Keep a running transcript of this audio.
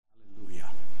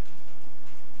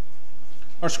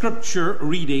Our scripture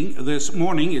reading this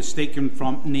morning is taken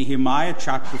from Nehemiah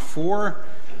chapter 4,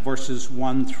 verses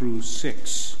 1 through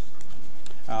 6.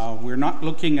 We're not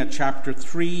looking at chapter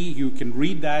 3. You can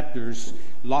read that. There's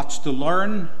lots to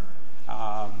learn.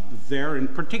 There in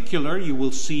particular, you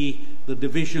will see the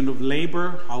division of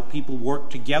labor, how people work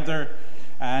together,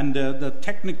 and the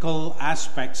technical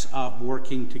aspects of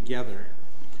working together.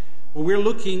 Well, we're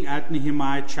looking at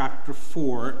Nehemiah chapter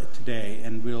 4 today,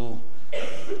 and we'll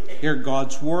hear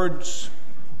God's words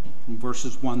from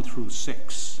verses 1 through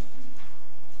 6.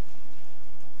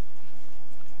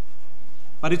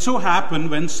 But it so happened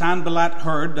when Sanballat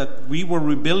heard that we were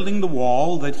rebuilding the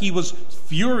wall that he was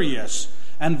furious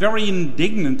and very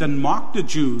indignant and mocked the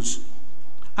Jews.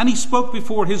 And he spoke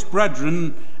before his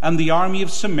brethren and the army of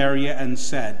Samaria and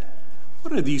said,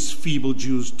 "What are these feeble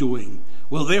Jews doing?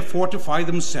 Will they fortify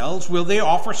themselves? Will they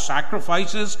offer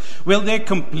sacrifices? Will they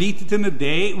complete it in a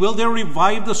day? Will they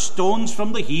revive the stones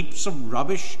from the heaps of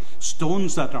rubbish,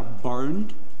 stones that are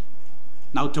burned?"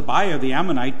 Now Tobiah the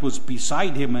Ammonite was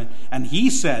beside him, and he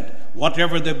said,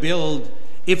 "Whatever they build,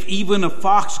 if even a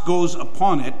fox goes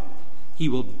upon it, he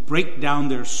will break down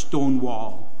their stone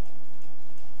wall.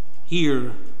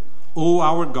 Hear, O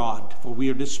our God, for we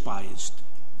are despised.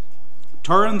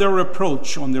 Turn their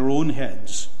reproach on their own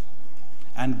heads,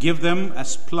 and give them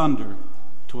as plunder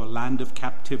to a land of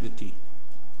captivity.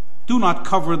 Do not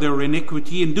cover their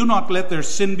iniquity, and do not let their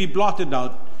sin be blotted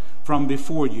out from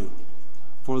before you,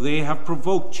 for they have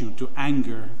provoked you to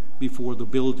anger before the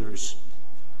builders."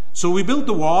 So we built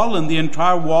the wall, and the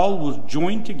entire wall was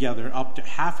joined together up to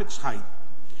half its height,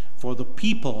 for the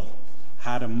people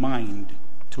had a mind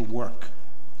to work.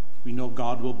 We know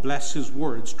God will bless his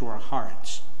words to our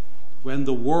hearts. When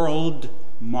the world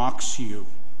mocks you.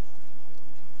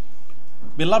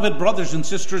 Beloved brothers and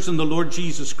sisters in the Lord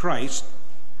Jesus Christ,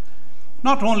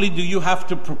 not only do you have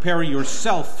to prepare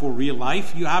yourself for real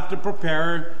life, you have to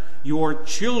prepare your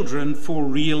children for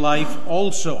real life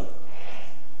also.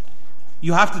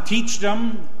 You have to teach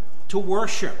them to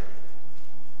worship.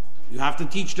 You have to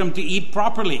teach them to eat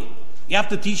properly. You have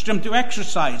to teach them to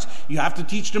exercise. You have to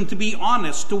teach them to be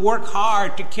honest, to work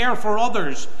hard, to care for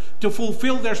others, to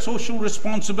fulfill their social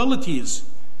responsibilities,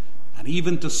 and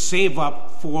even to save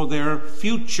up for their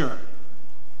future.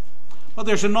 But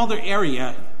there's another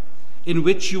area in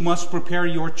which you must prepare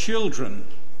your children.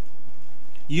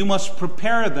 You must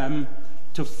prepare them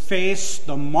to face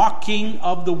the mocking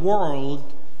of the world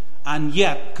and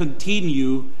yet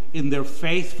continue in their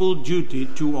faithful duty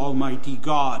to Almighty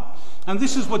God. And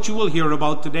this is what you will hear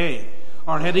about today.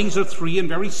 Our headings are 3 and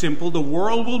very simple. The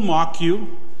world will mock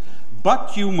you,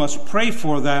 but you must pray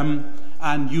for them,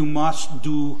 and you must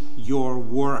do your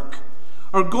work.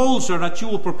 Our goals are that you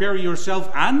will prepare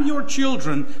yourself and your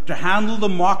children to handle the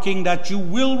mocking that you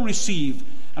will receive.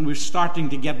 And we're starting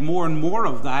to get more and more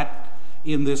of that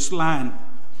in this land.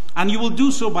 And you will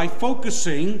do so by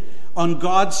focusing on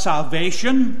God's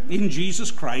salvation in Jesus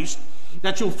Christ,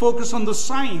 that you'll focus on the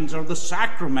signs or the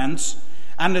sacraments,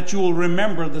 and that you will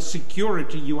remember the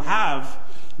security you have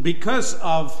because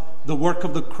of the work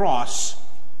of the cross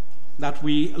that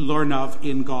we learn of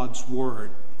in God's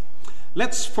Word.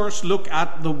 Let's first look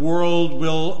at the world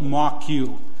will mock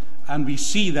you. And we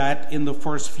see that in the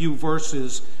first few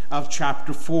verses of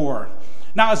chapter 4.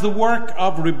 Now, as the work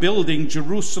of rebuilding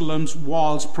Jerusalem's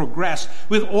walls progressed,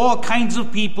 with all kinds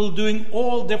of people doing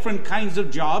all different kinds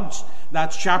of jobs,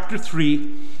 that's chapter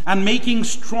 3, and making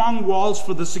strong walls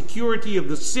for the security of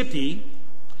the city,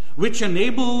 which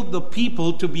enabled the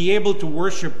people to be able to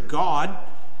worship God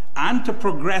and to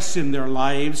progress in their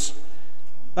lives,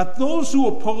 that those who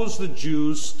opposed the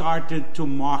Jews started to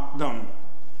mock them.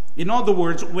 In other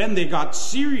words, when they got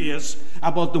serious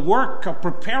about the work of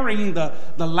preparing the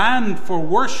land for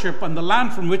worship and the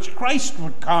land from which Christ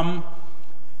would come,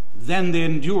 then they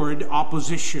endured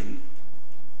opposition.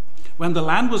 When the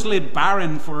land was laid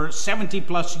barren for 70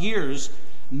 plus years,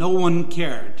 no one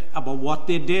cared about what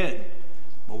they did.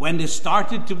 But when they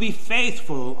started to be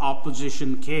faithful,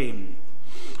 opposition came.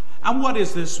 And what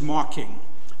is this mocking?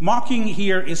 Mocking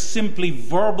here is simply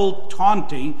verbal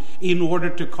taunting in order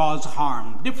to cause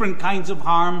harm. Different kinds of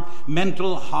harm: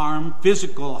 mental harm,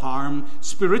 physical harm,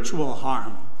 spiritual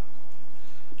harm.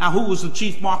 Now, who was the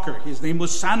chief mocker? His name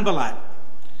was Sanballat.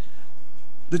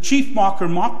 The chief mocker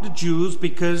mocked the Jews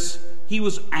because he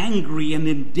was angry and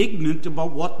indignant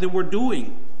about what they were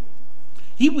doing.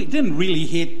 He didn't really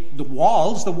hate the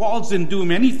walls. The walls didn't do him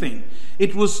anything.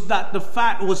 It was the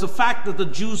fact that the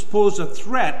Jews posed a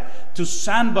threat to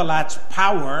Sanballat's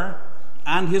power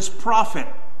and his profit.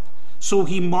 So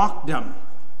he mocked them.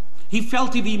 He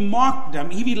felt if he mocked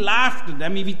them, if he laughed at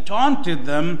them, if he taunted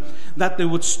them, that they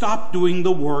would stop doing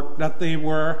the work that they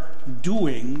were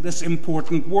doing, this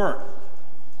important work.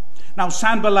 Now,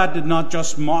 Sanballat did not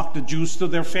just mock the Jews to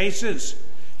their faces.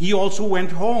 He also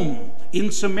went home in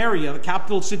Samaria, the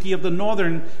capital city of the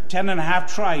northern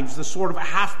 10.5 tribes, the sort of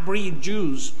half-breed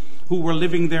Jews who were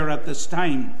living there at this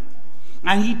time.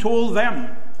 And he told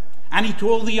them, and he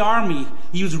told the army,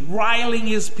 he was riling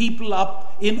his people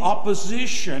up in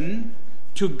opposition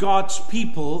to God's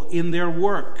people in their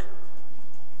work.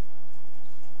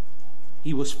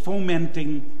 He was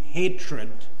fomenting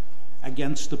hatred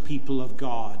against the people of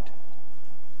God,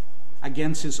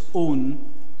 against his own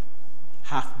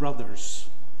half-brothers.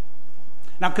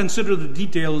 Now consider the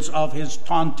details of his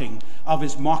taunting, of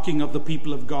his mocking of the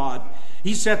people of God.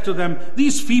 He said to them,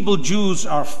 these Jews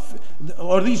are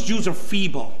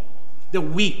feeble, they're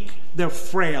weak, they're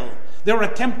frail. They're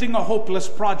attempting a hopeless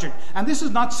project. And this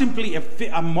is not simply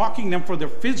a mocking them for their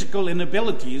physical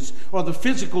inabilities or the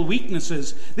physical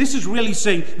weaknesses. This is really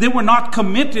saying they were not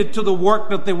committed to the work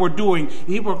that they were doing.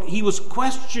 He was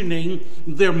questioning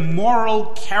their moral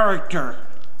character.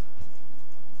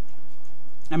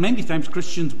 And many times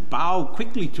Christians bow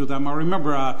quickly to them. I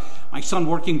remember my son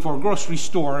working for a grocery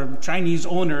store, a Chinese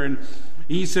owner, and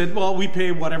he said, well, we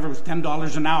pay whatever, it was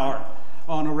 $10 an hour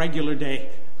on a regular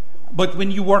day. But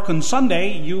when you work on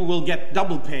Sunday, you will get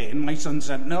double pay. And my son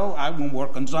said, no, I won't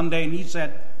work on Sunday. And he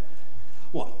said,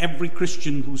 well, every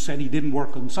Christian who said he didn't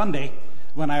work on Sunday,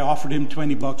 when I offered him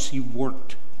 $20, he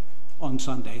worked on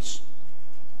Sundays.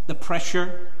 The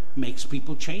pressure makes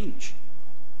people change.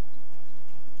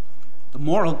 The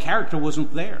moral character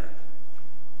wasn't there.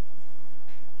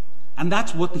 And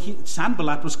that's what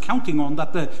Sanballat was counting on,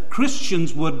 that the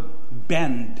Christians would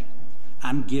bend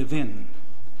and give in.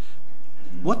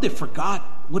 What he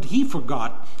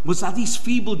forgot, was that these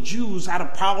feeble Jews had a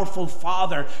powerful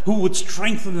Father who would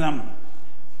strengthen them.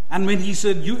 And when he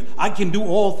said, I can do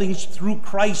all things through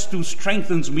Christ who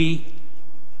strengthens me,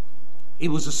 it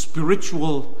was a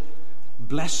spiritual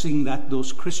blessing that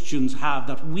those Christians have,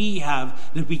 that we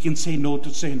can say no to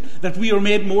sin, that we are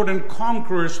made more than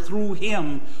conquerors through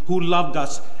him who loved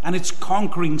us, and it's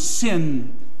conquering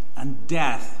sin and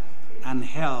death and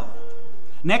hell.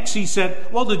 Next he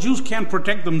said, well, the Jews can't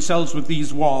protect themselves with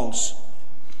these walls.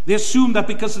 They assumed that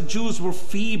because the Jews were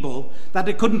feeble, that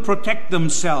they couldn't protect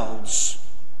themselves.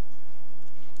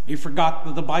 He forgot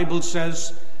that the Bible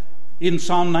says in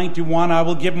Psalm 91, I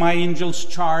will give my angels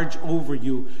charge over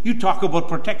you. You talk about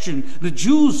protection. The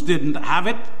Jews didn't have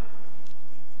it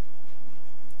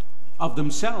of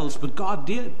themselves, but God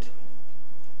did.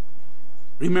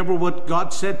 Remember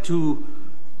what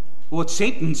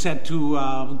Satan said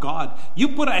to God. You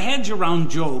put a hedge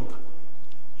around Job.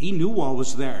 He knew what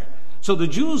was there. So the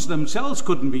Jews themselves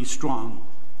couldn't be strong.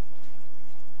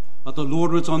 But the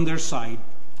Lord was on their side,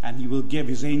 and he gave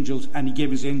his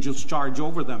angels charge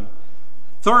over them.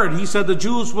 Third, he said the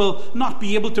Jews will not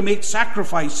be able to make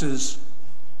sacrifices.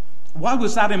 Why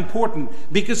was that important?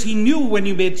 Because he knew when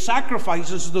he made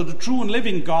sacrifices to the true and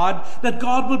living God, that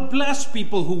God would bless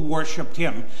people who worshipped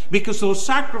him. Because those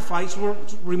sacrifices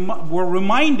were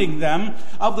reminding them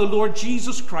of the Lord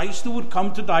Jesus Christ who would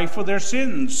come to die for their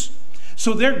sins.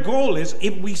 So their goal is,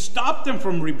 if we stop them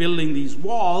from rebuilding these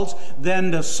walls,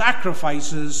 then the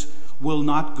sacrifices will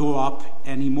not go up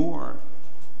anymore.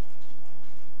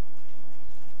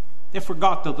 They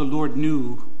forgot that the Lord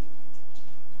knew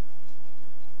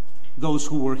those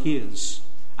who were his,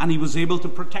 and he was able to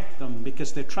protect them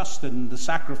because they trusted in the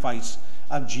sacrifice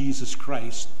of Jesus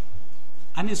Christ.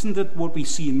 And isn't it what we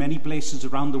see in many places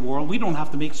around the world? We don't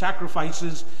have to make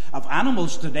sacrifices of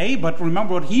animals today, but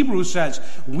remember what Hebrews says,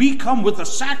 we come with a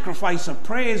sacrifice of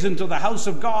praise into the house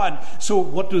of God. So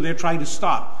what do they try to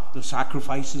stop? The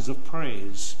sacrifices of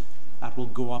praise that will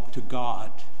go up to God.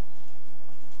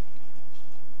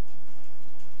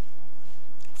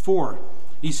 4,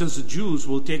 he says the Jews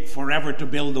will take forever to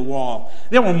build the wall.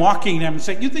 They were mocking them and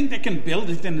saying, you think they can build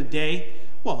it in a day?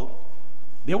 Well,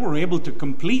 they were able to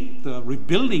complete the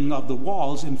rebuilding of the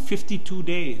walls in 52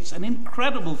 days. An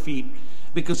incredible feat,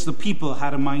 because the people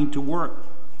had a mind to work.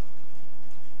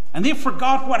 And they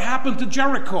forgot what happened to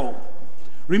Jericho.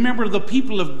 Remember, the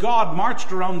people of God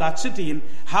marched around that city, and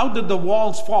how did the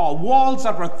walls fall? Walls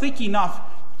that were thick enough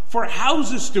for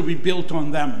houses to be built on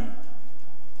them.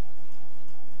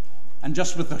 And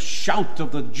just with the shout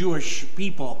of the Jewish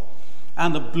people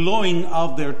and the blowing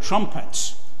of their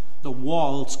trumpets, the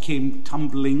walls came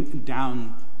tumbling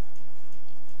down.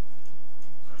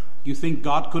 You think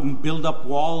God couldn't build up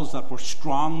walls that were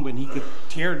strong when he could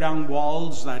tear down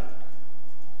walls that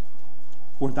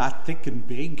were that thick and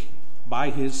big? by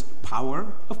his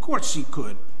power? Of course he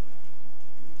could.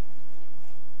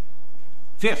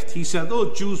 Fifth, he said,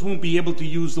 Jews won't be able to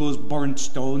use those burnt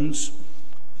stones.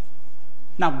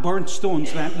 Now, burnt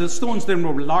stones, the stones then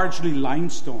were largely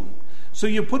limestone. So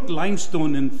you put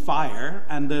limestone in fire,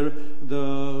 and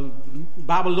the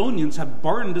Babylonians had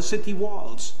burned the city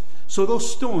walls. So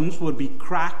those stones would be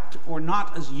cracked or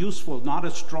not as useful, not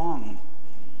as strong.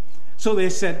 So they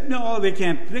said, no, they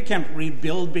can't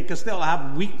rebuild because they'll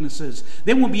have weaknesses.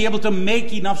 They won't be able to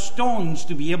make enough stones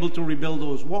to be able to rebuild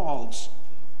those walls.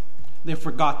 They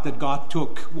forgot that God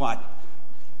took what?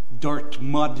 Dirt,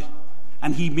 mud,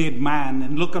 and he made man.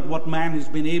 And look at what man has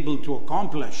been able to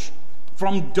accomplish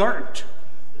from dirt.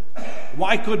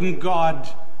 Why couldn't God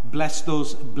bless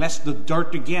the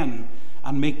dirt again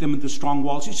and make them into strong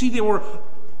walls? You see, they were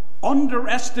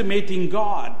underestimating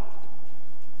God.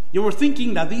 They were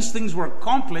thinking that these things were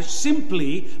accomplished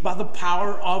simply by the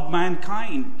power of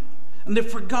mankind. And they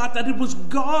forgot that it was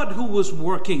God who was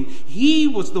working. He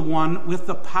was the one with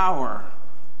the power.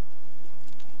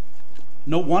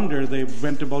 No wonder they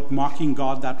went about mocking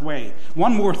God that way.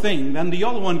 One more thing, then the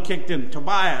other one kicked in,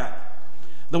 Tobiah,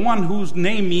 the one whose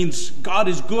name means God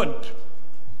is good.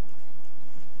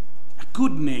 A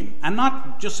good name, and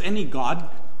not just any God,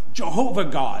 Jehovah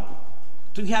God.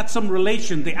 So he had some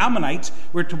relation. The Ammonites,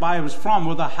 where Tobiah was from,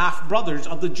 were the half-brothers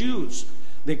of the Jews.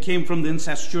 They came from the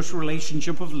incestuous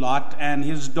relationship of Lot and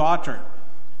his daughter.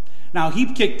 Now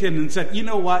he kicked in and said, you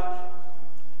know what?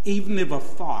 Even if a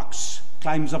fox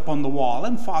climbs up on the wall,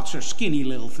 and foxes are skinny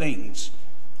little things,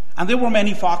 and there were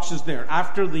many foxes there.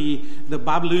 After the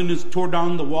Babylonians tore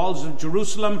down the walls of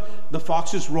Jerusalem, the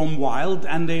foxes roamed wild,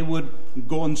 and they would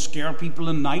go and scare people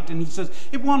at night. And he says,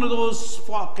 if one of those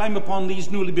fox climb upon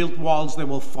these newly built walls, they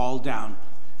will fall down.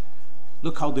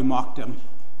 Look how they mocked him.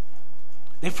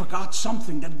 They forgot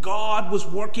something, that God was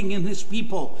working in his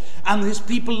people, and his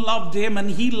people loved him, and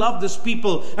he loved his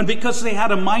people. And because they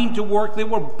had a mind to work, they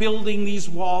were building these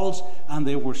walls, and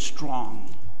they were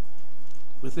strong.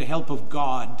 With the help of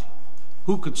God,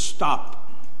 who could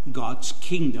stop God's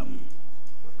kingdom?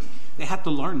 They had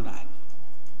to learn that.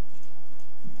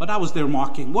 But that was their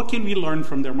mocking. What can we learn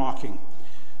from their mocking?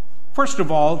 First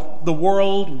of all, the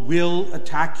world will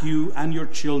attack you and your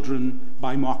children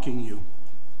by mocking you.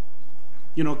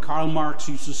 You know, Karl Marx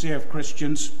used to say of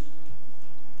Christians,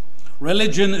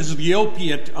 religion is the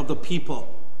opiate of the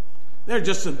people. They're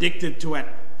just addicted to it.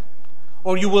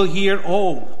 Or you will hear,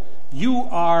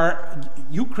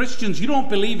 you Christians, you don't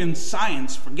believe in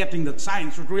science, forgetting that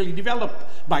science was really developed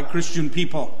by Christian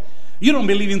people. You don't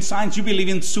believe in science, you believe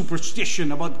in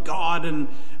superstition about God and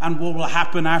what will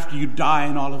happen after you die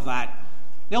and all of that.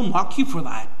 They'll mock you for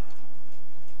that.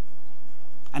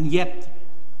 And yet,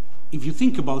 if you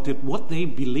think about it, what they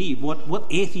believe, what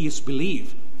atheists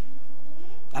believe,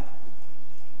 that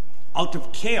out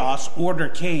of chaos, order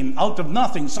came. Out of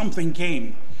nothing, something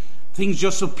came. Things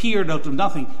just appeared out of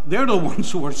nothing. They're the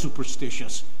ones who are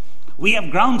superstitious. We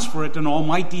have grounds for it, an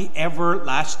almighty,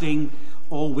 everlasting,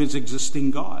 always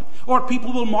existing God. Or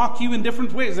people will mock you in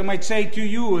different ways. They might say to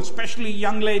you, especially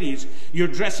young ladies, you're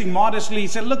dressing modestly.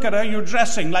 Say, look at her, you're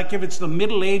dressing like if it's the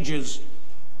Middle Ages.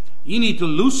 You need to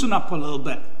loosen up a little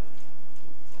bit.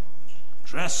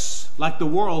 Dress like the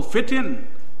world, fit in.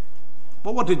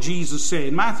 But what did Jesus say?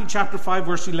 In Matthew chapter 5,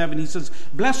 verse 11, he says,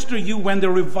 blessed are you when they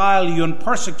revile you and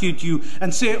persecute you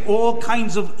and say all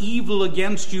kinds of evil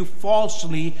against you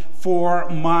falsely for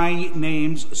my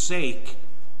name's sake.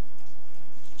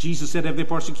 Jesus said, if they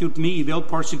persecute me, they'll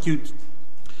persecute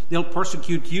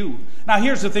you. Now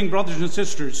here's the thing, brothers and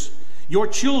sisters. Your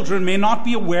children may not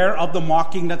be aware of the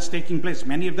mocking that's taking place.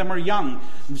 Many of them are young.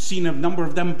 We've seen a number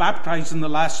of them baptized in the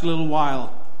last little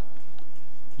while.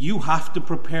 You have to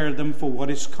prepare them for what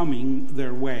is coming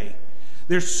their way.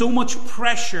 There's so much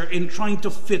pressure in trying to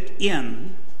fit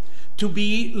in, to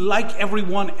be like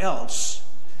everyone else.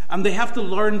 And they have to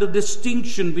learn the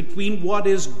distinction between what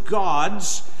is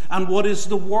God's and what is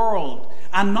the world,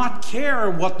 and not care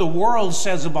what the world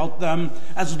says about them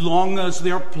as long as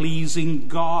they're pleasing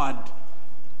God.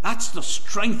 That's the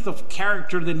strength of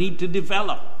character they need to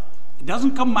develop. It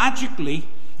doesn't come magically.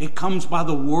 It comes by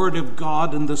the Word of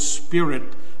God and the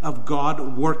Spirit of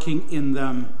God working in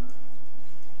them.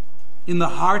 In the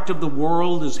heart of the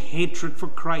world is hatred for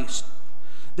Christ.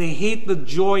 They hate the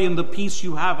joy and the peace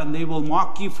you have, and they will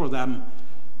mock you for them.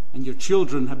 And your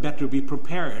children had better be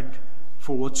prepared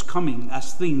for what's coming,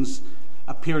 as things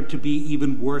appear to be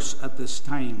even worse at this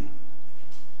time.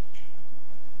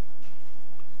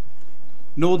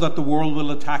 Know that the world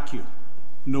will attack you.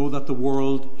 Know that the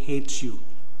world hates you.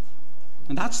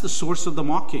 And that's the source of the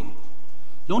mocking.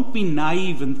 Don't be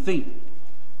naive and think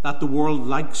that the world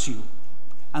likes you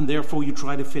and therefore you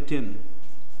try to fit in.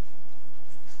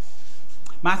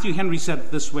 Matthew Henry said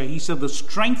it this way. He said, the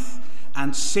strength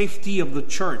and safety of the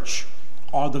church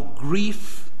are the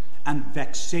grief and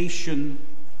vexation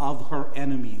of her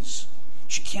enemies.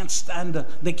 They can't stand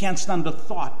the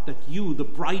thought that you, the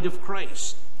bride of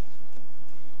Christ,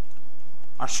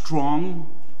 are strong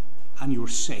and you're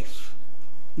safe.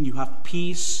 And you have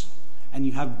peace and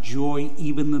you have joy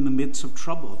even in the midst of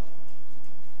trouble.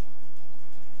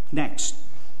 Next,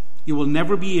 you will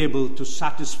never be able to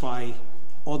satisfy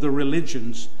other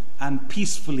religions and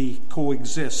peacefully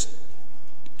coexist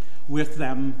with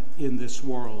them in this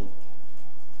world.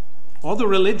 Other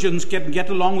religions can get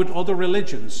along with other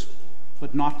religions,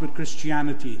 but not with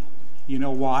Christianity. You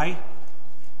know why?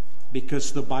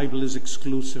 Because the Bible is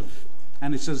exclusive.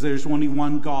 And it says there's only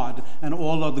one God, and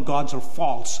all other gods are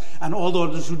false. And all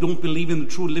others who don't believe in the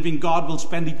true living God will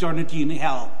spend eternity in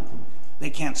hell. They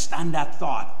can't stand that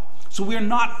thought. So we're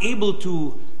not able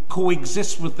to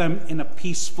coexist with them in a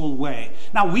peaceful way.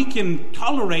 Now, we can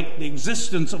tolerate the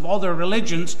existence of other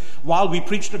religions while we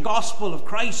preach the gospel of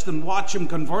Christ and watch him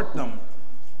convert them.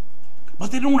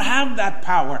 But they don't have that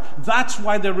power. That's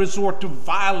why they resort to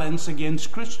violence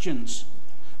against Christians.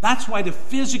 That's why they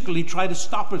physically try to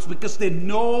stop us, because they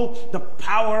know the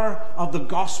power of the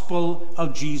gospel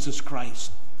of Jesus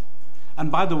Christ.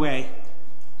 And by the way,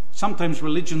 sometimes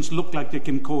religions look like they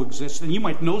can coexist. And you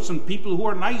might know some people who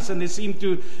are nice and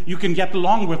you can get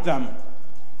along with them.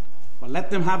 But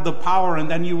let them have the power and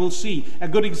then you will see. A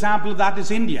good example of that is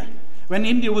India. When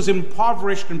India was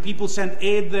impoverished and people sent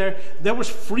aid there was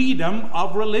freedom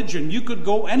of religion. You could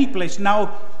go any place.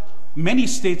 Now, many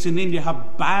states in India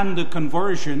have banned the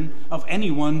conversion of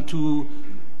anyone to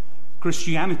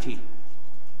Christianity.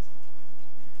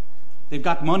 They've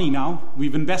got money now.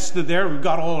 We've invested there. We've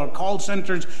got all our call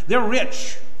centers. They're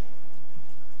rich.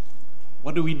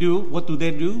 What do we do? What do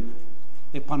they do?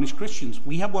 They punish Christians.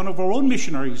 We have one of our own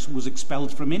missionaries who was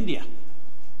expelled from India.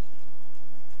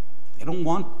 They don't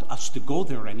want us to go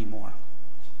there anymore.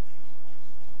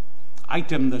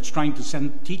 ITEM that's trying to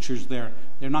send teachers there,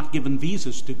 they're not given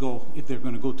visas to go if they're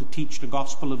going to go to teach the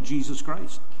gospel of Jesus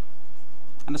Christ.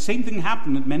 And the same thing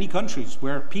happened in many countries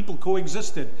where people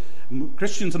coexisted,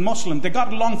 Christians and Muslims. They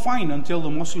got along fine until the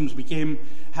Muslims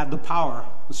had the power.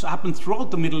 This happened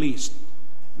throughout the Middle East.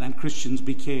 And then Christians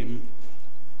became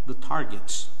the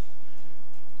targets.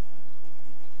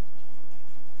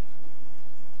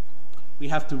 We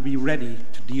have to be ready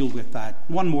to deal with that.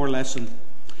 One more lesson.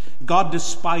 God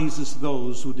despises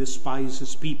those who despise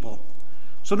his people.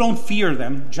 So don't fear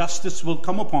them. Justice will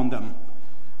come upon them.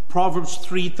 Proverbs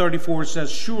 3:34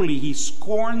 says, surely he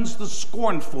scorns the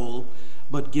scornful,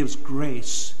 but gives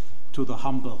grace to the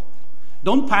humble.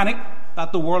 Don't panic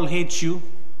that the world hates you,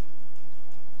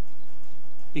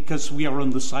 because we are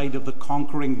on the side of the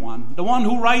conquering one, the one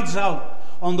who rides out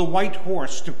on the white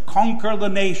horse to conquer the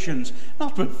nations,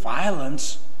 not with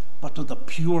violence, but with the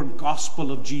pure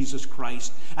gospel of Jesus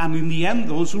Christ. And in the end,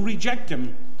 those who reject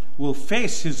him will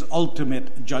face his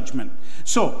ultimate judgment.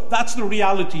 So that's the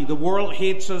reality. The world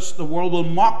hates us. The world will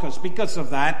mock us. Because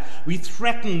of that, we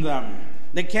threaten them.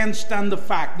 They can't stand the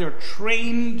fact they're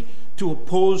trained to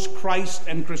oppose Christ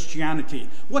and Christianity.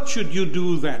 What should you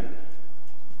do then?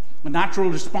 A natural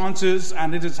response is,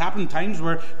 and it has happened times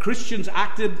where Christians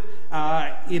acted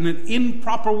in an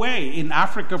improper way. In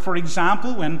Africa, for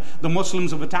example, when the Muslims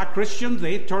have attacked Christians,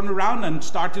 they turned around and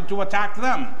started to attack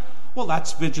them. Well,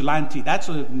 that's vigilante. That's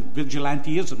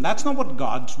vigilanteism. That's not what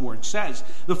God's word says.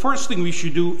 The first thing we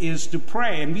should do is to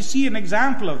pray. And we see an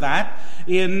example of that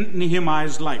in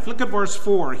Nehemiah's life. Look at verse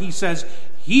 4. He says,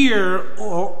 hear,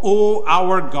 O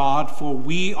our God, for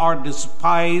we are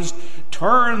despised.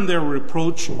 Turn their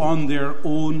reproach on their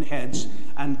own heads,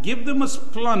 and give them as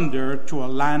plunder to a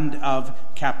land of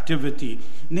captivity.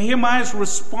 Nehemiah's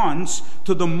response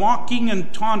to the mocking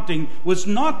and taunting was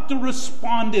not to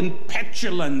respond in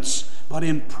petulance, but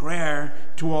in prayer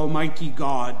to Almighty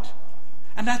God.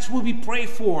 And that's what we pray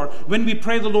for. When we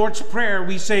pray the Lord's Prayer,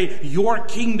 we say, your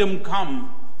kingdom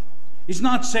come. It's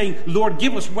not saying, Lord,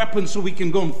 give us weapons so we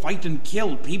can go and fight and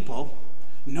kill people.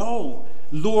 No.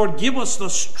 Lord, give us the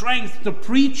strength to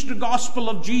preach the gospel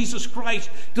of Jesus Christ,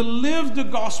 to live the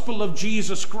gospel of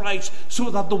Jesus Christ, so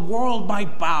that the world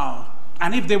might bow.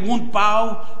 And if they won't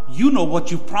bow, you know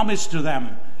what you've promised to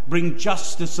them. Bring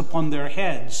justice upon their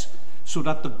heads, so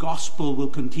that the gospel will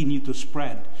continue to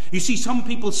spread. You see, some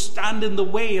people stand in the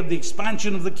way of the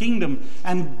expansion of the kingdom,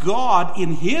 and God,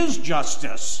 in his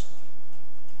justice,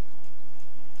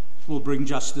 will bring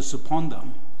justice upon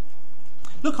them.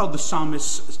 Look how the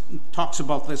psalmist talks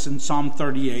about this in Psalm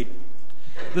 38.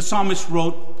 The psalmist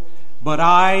wrote, But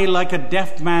I, like a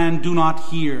deaf man, do not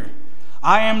hear.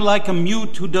 I am like a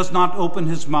mute who does not open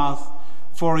his mouth.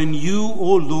 For in you,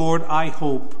 O Lord, I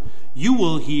hope. You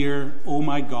will hear, O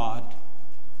my God.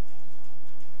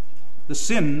 The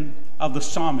sin of the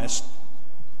psalmist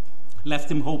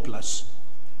left him hopeless.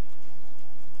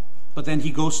 But then he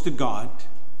goes to God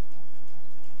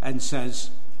and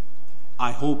says,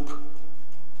 I hope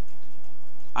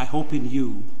in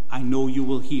you. I know you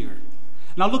will hear.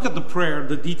 Now look at the prayer,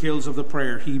 the details of the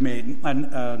prayer he made,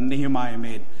 and Nehemiah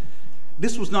made.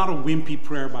 This was not a wimpy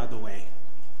prayer, by the way.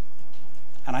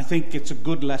 And I think it's a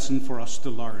good lesson for us to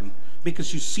learn.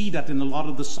 Because you see that in a lot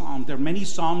of the Psalms. There are many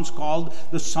Psalms called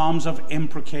the Psalms of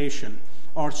imprecation,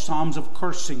 or Psalms of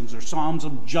cursings, or Psalms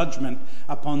of judgment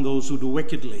upon those who do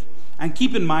wickedly. And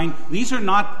keep in mind, you're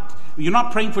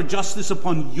not praying for justice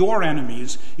upon your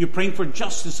enemies. You're praying for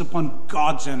justice upon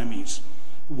God's enemies.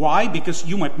 Why? Because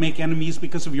you might make enemies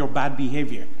because of your bad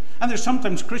behavior. And there's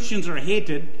sometimes Christians are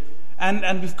hated,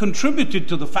 and we've contributed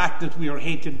to the fact that we are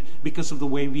hated because of the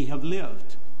way we have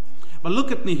lived. But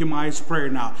look at Nehemiah's prayer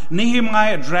now.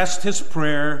 Nehemiah addressed his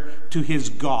prayer to his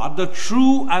God, the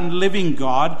true and living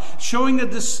God, showing a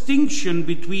distinction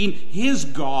between his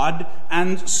God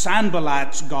and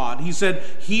Sanballat's God. He said,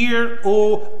 "Hear,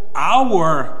 O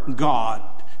our God."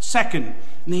 Second,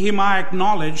 Nehemiah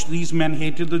acknowledged these men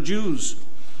hated the Jews.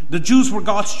 The Jews were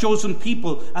God's chosen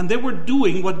people, and they were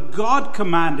doing what God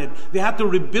commanded. They had to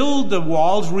rebuild the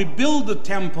walls, rebuild the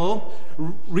temple,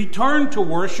 return to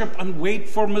worship, and wait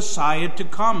for Messiah to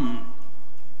come.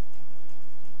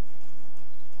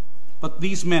 But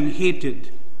these men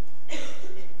hated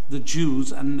the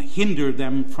Jews and hindered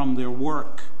them from their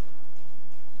work.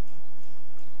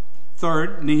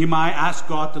 Third, Nehemiah asked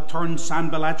God to turn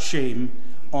Sanballat's shame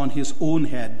on his own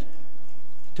head,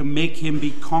 to make him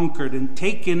be conquered and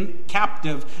taken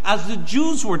captive, as the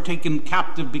Jews were taken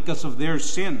captive because of their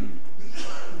sin.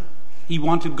 He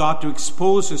wanted God to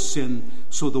expose his sin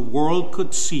so the world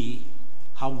could see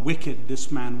how wicked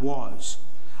this man was.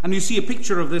 And you see a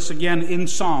picture of this again in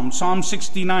Psalm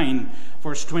 69,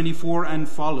 verse 24 and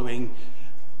following.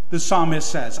 The psalmist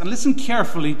says, and listen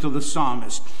carefully to the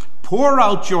psalmist, "Pour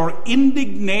out your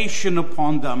indignation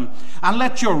upon them, and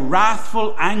let your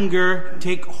wrathful anger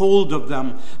take hold of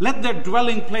them. Let their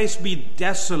dwelling place be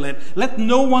desolate. Let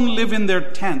no one live in their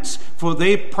tents, for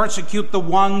they persecute the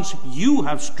ones you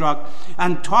have struck,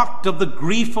 and talked of the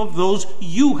grief of those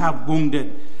you have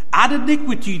wounded. Add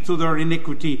iniquity to their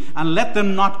iniquity, and let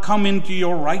them not come into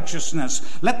your righteousness.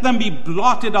 Let them be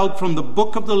blotted out from the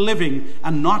book of the living,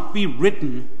 and not be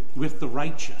written with the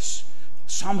righteous."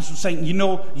 Psalmist was saying,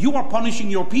 you are punishing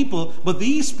your people, but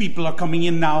these people are coming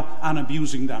in now and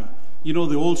abusing them. You know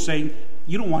the old saying,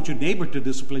 you don't want your neighbor to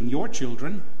discipline your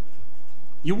children.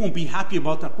 You won't be happy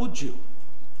about that, would you?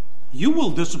 You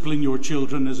will discipline your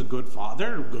children as a good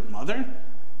father or good mother.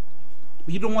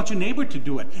 But you don't want your neighbor to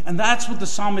do it. And that's what the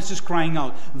psalmist is crying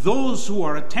out. Those who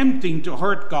are attempting to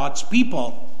hurt God's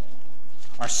people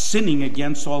are sinning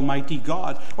against Almighty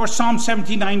God. Or Psalm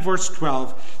 79 verse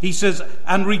 12, he says,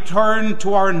 "And return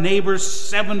to our neighbors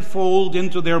sevenfold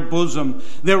into their bosom,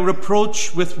 their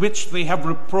reproach with which they have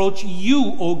reproached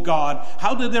you, O God."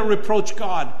 How did they reproach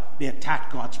God? They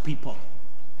attacked God's people.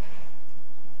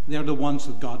 They're the ones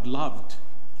that God loved.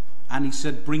 And he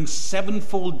said, "Bring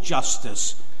sevenfold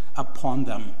justice upon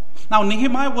them." Now,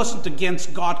 Nehemiah wasn't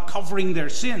against God covering their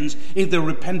sins if they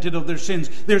repented of their sins.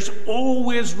 There's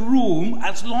always room.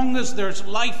 As long as there's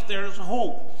life, there's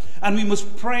hope. And we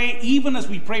must pray, even as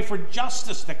we pray for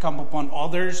justice to come upon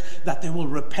others, that they will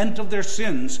repent of their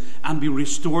sins and be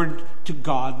restored to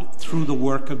God through the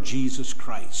work of Jesus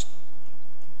Christ.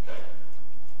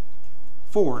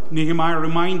 4, Nehemiah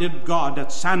reminded God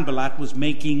that Sanballat was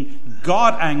making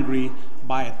God angry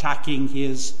by attacking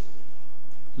his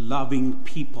loving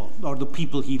people, or the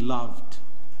people he loved.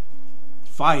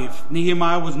 5,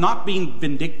 Nehemiah was not being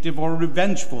vindictive or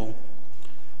revengeful.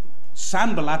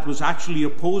 Sanballat was actually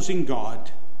opposing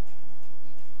God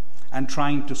and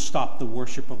trying to stop the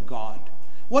worship of God.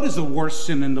 What is the worst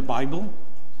sin in the Bible?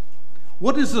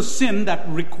 What is the sin that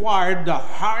required the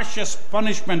harshest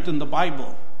punishment in the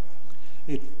Bible?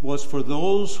 It was for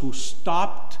those who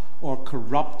stopped or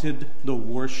corrupted the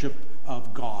worship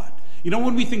of God.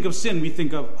 When we think of sin, we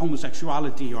think of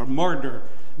homosexuality or murder,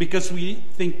 because we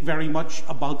think very much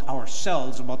about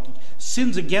ourselves, about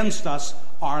sins against us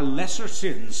are lesser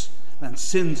sins than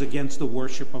sins against the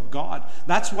worship of God.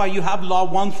 That's why you have law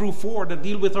 1 through 4 that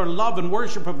deal with our love and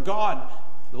worship of God.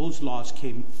 Those laws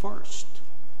came first.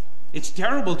 It's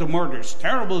terrible to murder. It's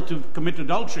terrible to commit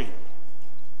adultery.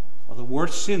 Well, the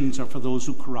worst sins are for those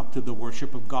who corrupted the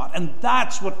worship of God. And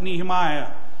that's what Nehemiah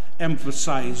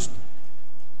emphasized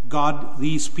God,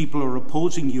 these people are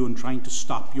opposing you and trying to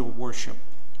stop your worship.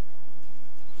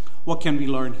 What can we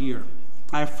learn here?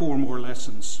 I have 4 more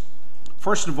lessons.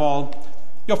 First of all,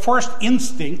 your first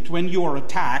instinct when you are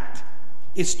attacked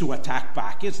is to attack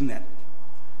back, isn't it?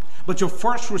 But your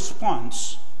first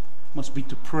response must be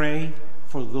to pray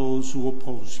for those who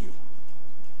oppose you.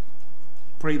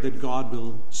 Pray that God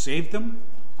will save them,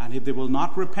 and if they will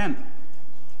not repent,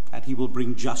 that he will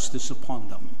bring justice upon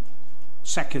them.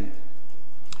 Second,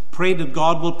 pray that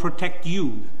God will protect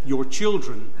you, your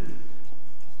children,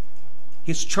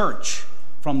 his church,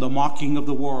 from the mocking of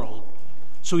the world,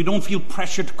 so you don't feel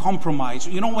pressure to compromise.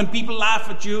 You know, when people laugh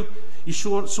at you, you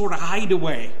sort of hide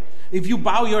away. If you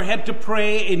bow your head to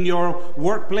pray in your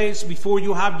workplace before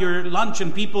you have your lunch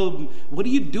and people, what are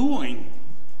you doing?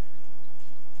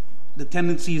 The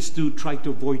tendency is to try to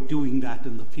avoid doing that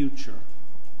in the future.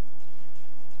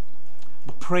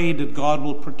 But pray that God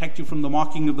will protect you from the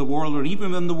mocking of the world, or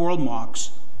even when the world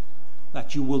mocks,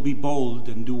 that you will be bold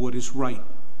and do what is right.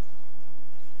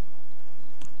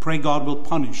 Pray God will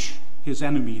punish his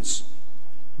enemies,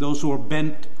 those who are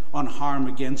bent on harm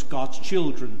against God's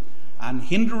children and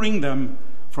hindering them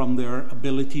from their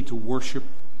ability to worship.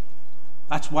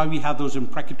 That's why we have those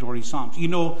imprecatory psalms. You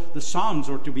know, the psalms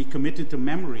are to be committed to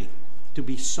memory, to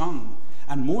be sung.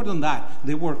 And more than that,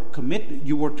 you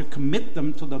were to commit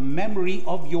them to the memory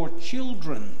of your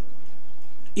children,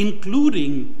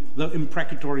 including the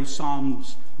imprecatory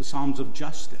psalms, the psalms of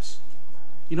justice.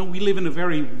 You know, we live in a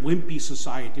very wimpy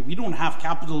society. We don't have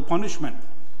capital punishment,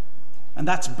 and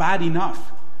that's bad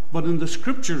enough. But in the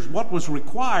scriptures, what was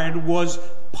required was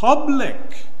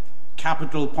public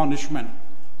capital punishment,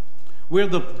 where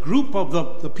the group of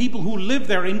the people who lived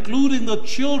there, including the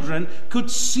children,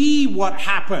 could see what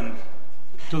happened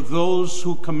to those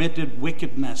who committed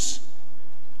wickedness.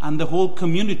 And the whole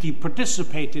community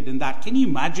participated in that. Can you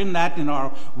imagine that in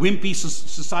our wimpy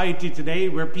society today,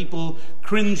 where people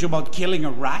cringe about killing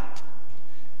a rat?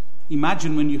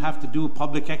 Imagine when you have to do a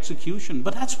public execution.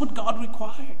 But that's what God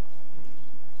required.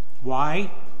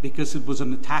 Why? Because it was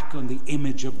an attack on the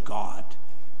image of God.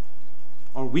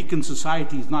 Our weakened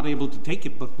society is not able to take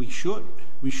it, but we should.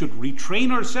 We should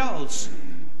retrain ourselves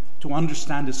to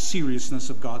understand the seriousness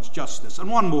of God's justice.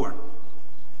 And one more.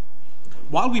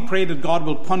 While we pray that God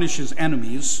will punish his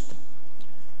enemies,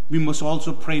 we must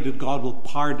also pray that God will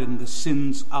pardon the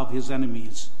sins of his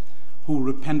enemies who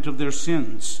repent of their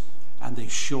sins, and they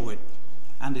show it,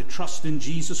 and they trust in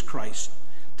Jesus Christ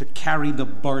to carry the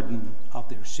burden of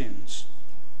their sins.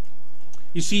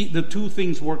 You see, the two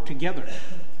things work together.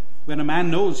 When a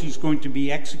man knows he's going to be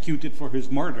executed for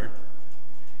his murder,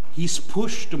 he's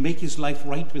pushed to make his life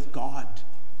right with God.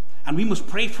 And we must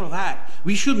pray for that.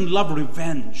 We shouldn't love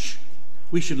revenge.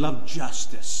 We should love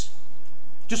justice.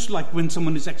 Just like when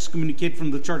someone is excommunicated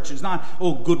from the church, it's not,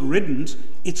 oh, good riddance.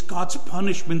 It's God's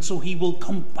punishment so he will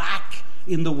come back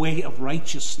in the way of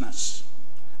righteousness.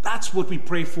 That's what we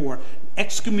pray for.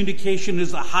 Excommunication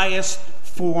is the highest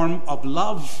form of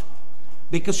love,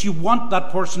 because you want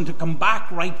that person to come back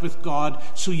right with God,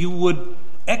 so you would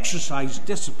exercise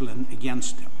discipline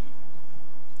against him.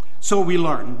 So we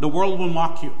learn, the world will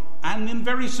mock you, and in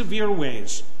very severe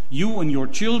ways. You and your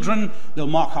children, they'll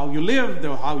mock how you live,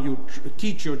 how you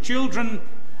teach your children,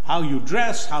 how you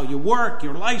dress, how you work,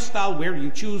 your lifestyle, where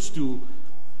you choose to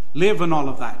live, and all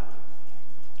of that.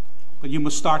 But you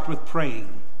must start with praying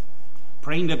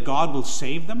that God will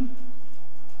save them,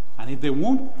 and if they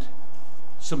won't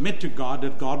submit to God,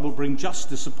 that God will bring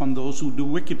justice upon those who do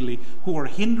wickedly, who are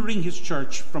hindering his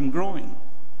church from growing.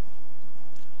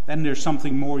 Then there's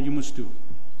something more you must do.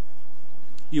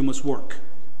 You must work.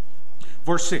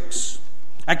 Verse 6,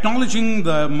 acknowledging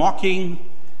the mocking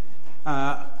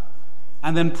and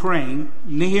then praying,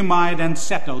 Nehemiah then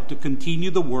set out to continue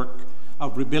the work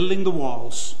of rebuilding the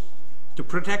walls, to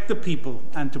protect the people,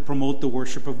 and to promote the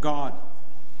worship of God.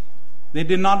 They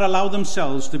did not allow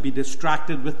themselves to be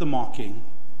distracted with the mocking.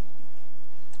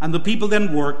 And the people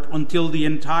then worked until the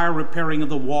entire repairing of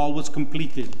the wall was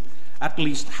completed, at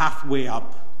least halfway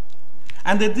up.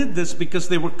 And they did this because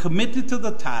they were committed to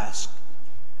the task.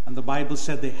 And the Bible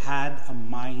said they had a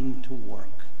mind to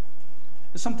work.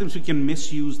 Sometimes we can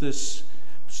misuse this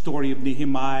story of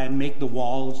Nehemiah and make the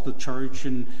walls the church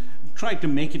and try to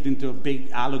make it into a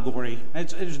big allegory.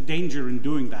 There's danger in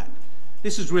doing that.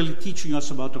 This is really teaching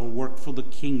us about our work for the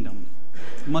kingdom,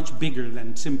 much bigger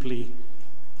than simply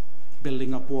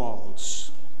building up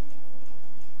walls.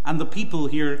 And the people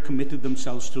here committed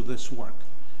themselves to this work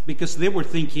because they were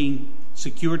thinking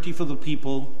security for the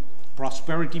people,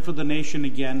 prosperity for the nation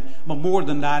again, but more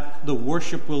than that, the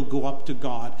worship will go up to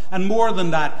God. And more than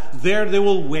that, there they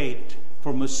will wait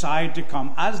for Messiah to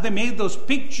come. As they made those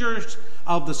pictures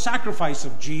of the sacrifice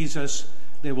of Jesus,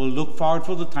 they will look forward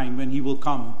for the time when he will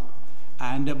come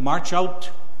and march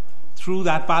out through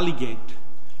that valley gate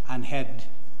and head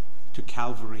to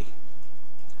Calvary.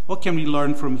 What can we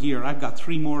learn from here? I've got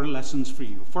 3 more lessons for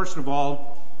you. First of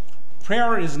all,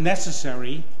 prayer is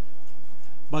necessary,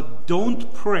 but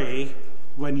don't pray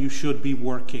when you should be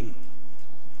working.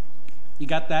 You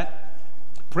got that?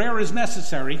 Prayer is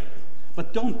necessary,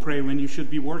 but don't pray when you should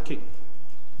be working.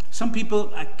 Some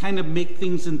people kind of make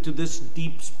things into this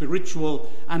deep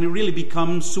spiritual, and it really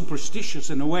becomes superstitious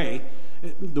in a way,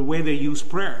 the way they use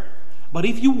prayer. But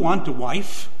if you want a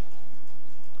wife,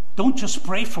 don't just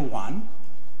pray for one,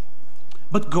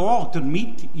 but go out and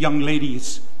meet young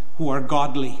ladies who are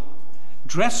godly.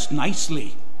 Dress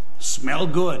nicely, smell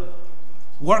good,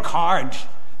 work hard.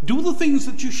 Do the things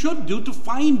that you should do to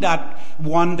find that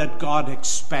one that God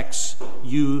expects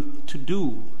you to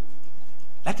do.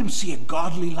 Let them see a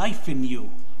godly life in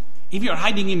you. If you're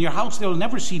hiding in your house, they'll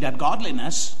never see that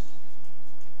godliness.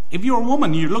 If you're a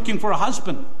woman, you're looking for a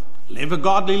husband, live a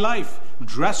godly life.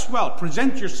 Dress well,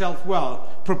 present yourself well,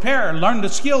 prepare, learn the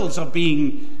skills of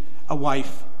being a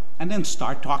wife, and then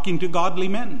start talking to godly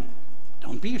men.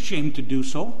 Don't be ashamed to do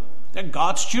so. They're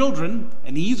God's children,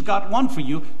 and he's got one for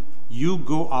you. You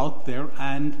go out there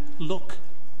and look.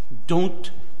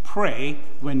 Don't pray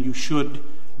when you should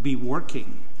be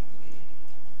working.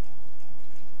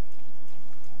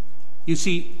 You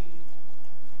see,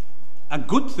 a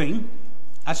good thing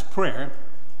as prayer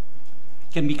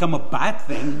can become a bad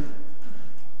thing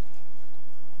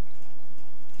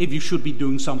if you should be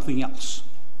doing something else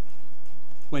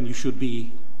when you should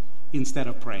be instead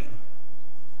of praying.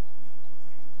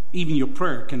 Even your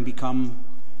prayer can become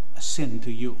a sin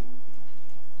to you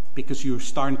because you're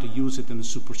starting to use it in a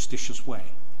superstitious way.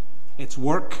 It's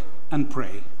work and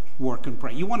pray, work and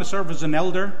pray. You want to serve as an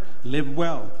elder? Live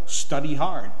well, study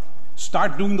hard.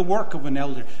 Start doing the work of an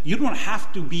elder. You don't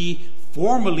have to be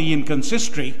formally in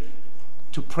consistory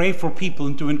to pray for people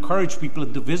and to encourage people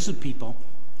and to visit people.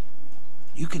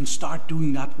 You can start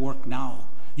doing that work now.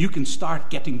 You can start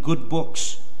getting good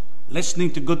books,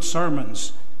 listening to good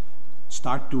sermons.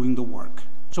 Start doing the work.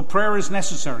 So prayer is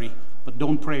necessary, but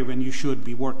don't pray when you should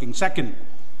be working. Second,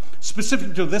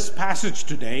 specific to this passage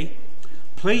today,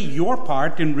 play your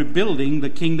part in rebuilding the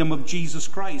kingdom of Jesus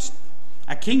Christ.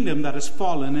 A kingdom that has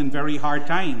fallen in very hard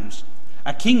times.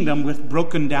 A kingdom with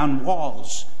broken down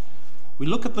walls. We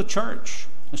look at the church.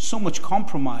 There's so much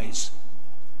compromise.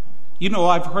 You know,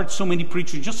 I've heard so many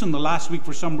preachers just in the last week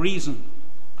for some reason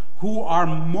who are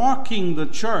mocking the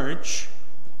church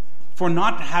for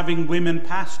not having women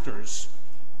pastors.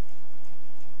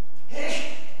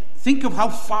 Think of how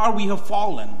far we have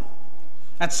fallen.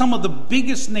 That some of the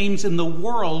biggest names in the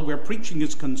world where preaching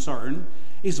is concerned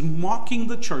is mocking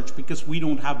the church because we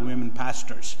don't have women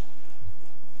pastors.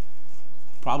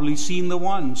 Probably seen the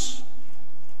ones.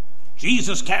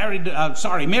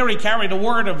 Mary carried a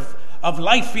word of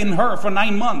life in her for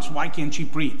 9 months. Why can't she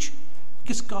preach?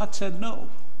 Because God said no.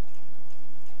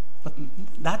 But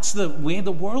that's the way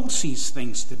the world sees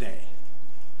things today.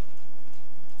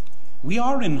 We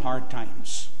are in hard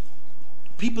times.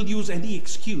 People use any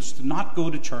excuse to not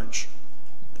go to church.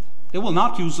 They will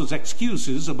not use those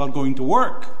excuses about going to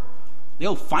work.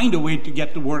 They'll find a way to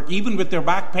get to work, even with their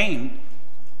back pain.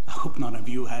 I hope none of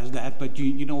you has that, but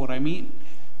you know what I mean.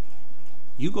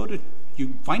 You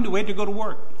find a way to go to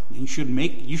work. You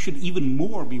should even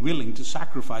more be willing to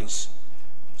sacrifice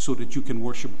so that you can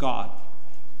worship God,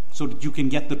 so that you can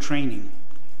get the training.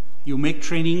 You make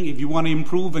training. If you want to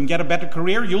improve and get a better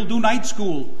career, you'll do night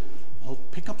school. Well,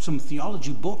 pick up some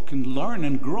theology book and learn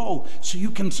and grow so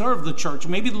you can serve the church.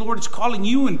 Maybe the Lord is calling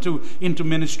you into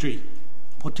ministry.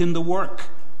 Put in the work.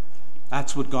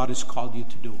 That's what God has called you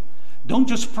to do. Don't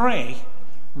just pray,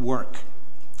 work.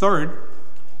 Third,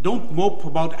 don't mope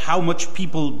about how much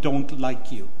people don't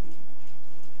like you.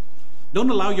 Don't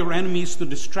allow your enemies to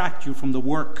distract you from the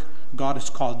work God has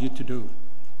called you to do.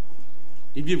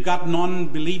 If you've got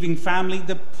non-believing family,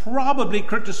 they probably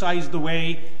criticize the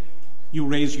way you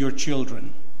raise your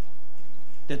children,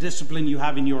 the discipline you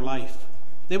have in your life.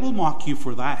 They will mock you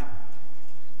for that.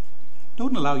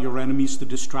 Don't allow your enemies to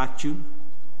distract you.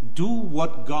 Do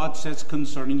what God says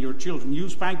concerning your children. You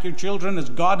spank your children as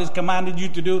God has commanded you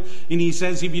to do, and he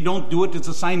says if you don't do it, it's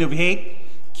a sign of hate.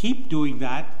 Keep doing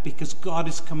that because God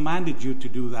has commanded you to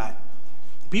do that.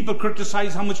 People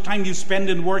criticize how much time you spend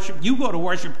in worship. You go to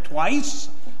worship twice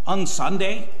on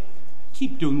Sunday.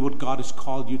 Keep doing what God has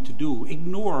called you to do.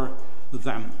 Ignore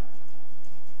them.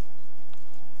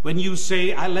 When you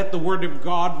say, I let the Word of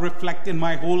God reflect in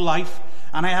my whole life,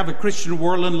 and I have a Christian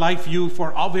world and life view,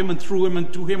 for of him and through him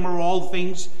and to him are all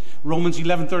things. Romans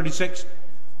 11:36.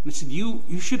 And I said,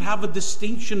 you should have a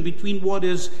distinction between what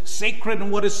is sacred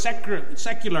and what is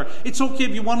secular. It's okay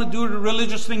if you want to do a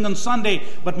religious thing on Sunday,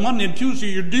 but Monday and Tuesday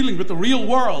you're dealing with the real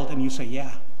world. And you say,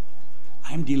 yeah,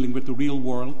 I'm dealing with the real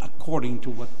world according to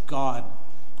what God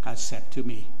has said to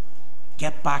me.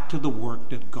 Get back to the work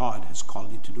that God has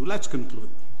called you to do. Let's conclude.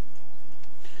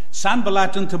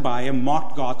 Sanballat and Tobiah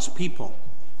mocked God's people,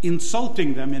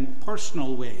 insulting them in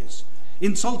personal ways,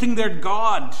 insulting their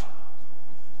God,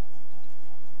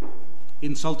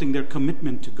 insulting their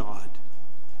commitment to God.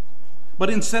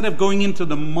 But instead of going into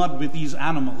the mud with these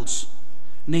animals,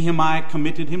 Nehemiah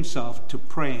committed himself to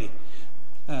pray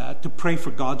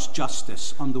for God's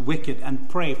justice on the wicked, and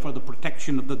pray for the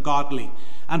protection of the godly,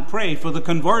 and pray for the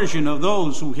conversion of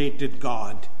those who hated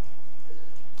God.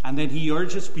 And then he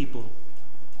urges people,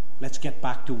 let's get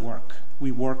back to work.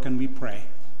 We work and we pray.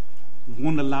 We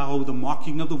won't allow the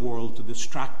mocking of the world to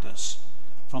distract us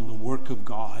from the work of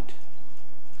God.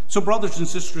 So brothers and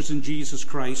sisters in Jesus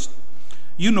Christ,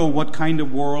 you know what kind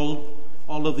of world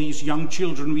all of these young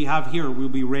children we have here will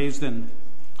be raised in.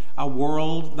 A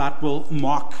world that will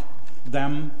mock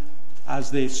them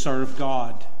as they serve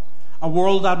God. A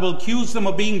world that will accuse them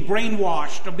of being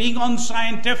brainwashed, of being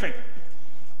unscientific,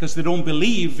 because they don't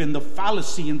believe in the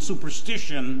fallacy and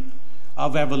superstition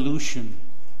of evolution.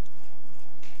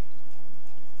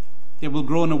 They will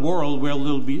grow in a world where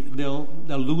they'll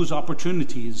lose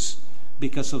opportunities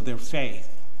because of their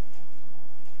faith.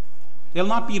 They'll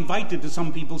not be invited to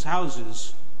some people's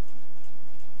houses,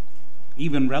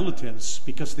 even relatives,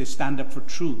 because they stand up for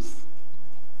truth.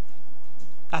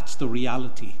 That's the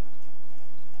reality.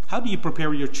 How do you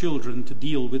prepare your children to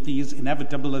deal with these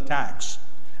inevitable attacks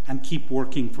and keep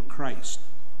working for Christ?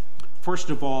 First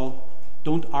of all,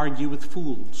 don't argue with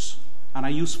fools. And I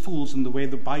use fools in the way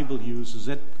the Bible uses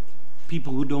it.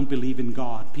 People who don't believe in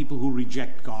God, people who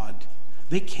reject God.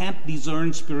 They can't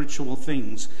discern spiritual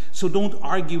things. So don't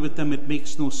argue with them. It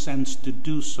makes no sense to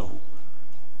do so.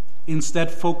 Instead,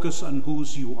 focus on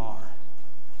whose you are.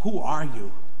 Who are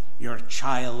you? You're a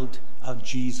child of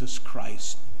Jesus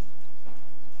Christ.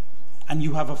 And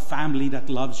you have a family that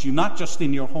loves you, not just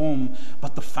in your home,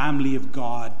 but the family of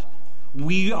God.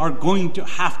 We are going to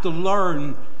have to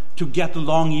learn to get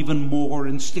along even more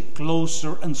and stick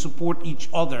closer and support each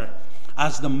other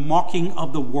as the mocking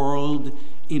of the world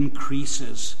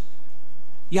increases.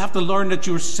 You have to learn that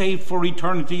you're saved for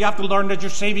eternity. You have to learn that you're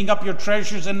saving up your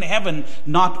treasures in heaven,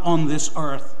 not on this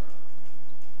earth.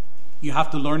 You have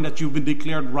to learn that you've been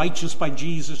declared righteous by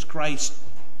Jesus Christ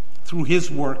through his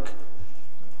work,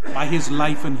 by his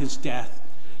life and his death.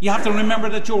 You have to remember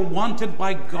that you're wanted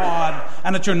by God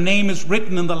and that your name is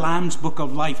written in the Lamb's book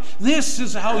of life. This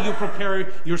is how you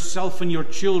prepare yourself and your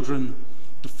children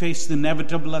to face the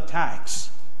inevitable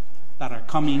attacks that are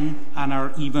coming and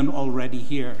are even already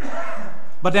here.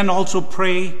 But then also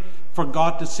pray for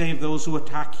God to save those who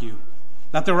attack you,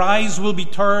 that their eyes will be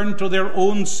turned to their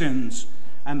own sins,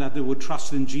 and that they would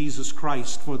trust in Jesus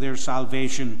Christ for their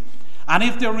salvation. And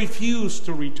if they refuse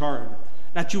to return,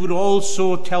 that you would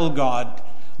also tell God,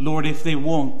 Lord, if they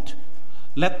won't,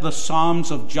 let the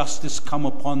psalms of justice come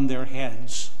upon their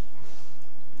heads.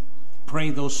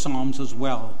 Pray those psalms as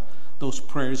well, those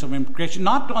prayers of imprecation,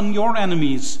 not on your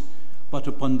enemies, but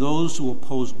upon those who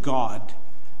oppose God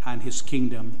and his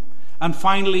kingdom. And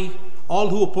finally, all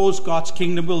who oppose God's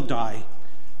kingdom will die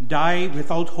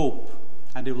without hope,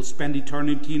 and they will spend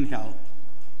eternity in hell.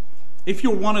 If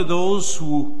you're one of those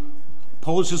who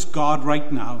opposes God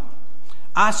right now,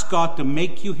 ask God to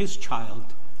make you his child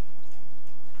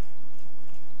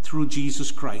through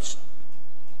Jesus Christ.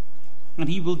 And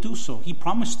he will do so. He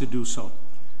promised to do so.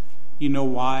 You know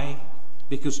why?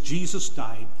 Because Jesus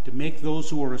died to make those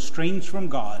who are estranged from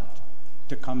God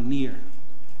to come near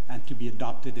and to be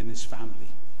adopted in his family.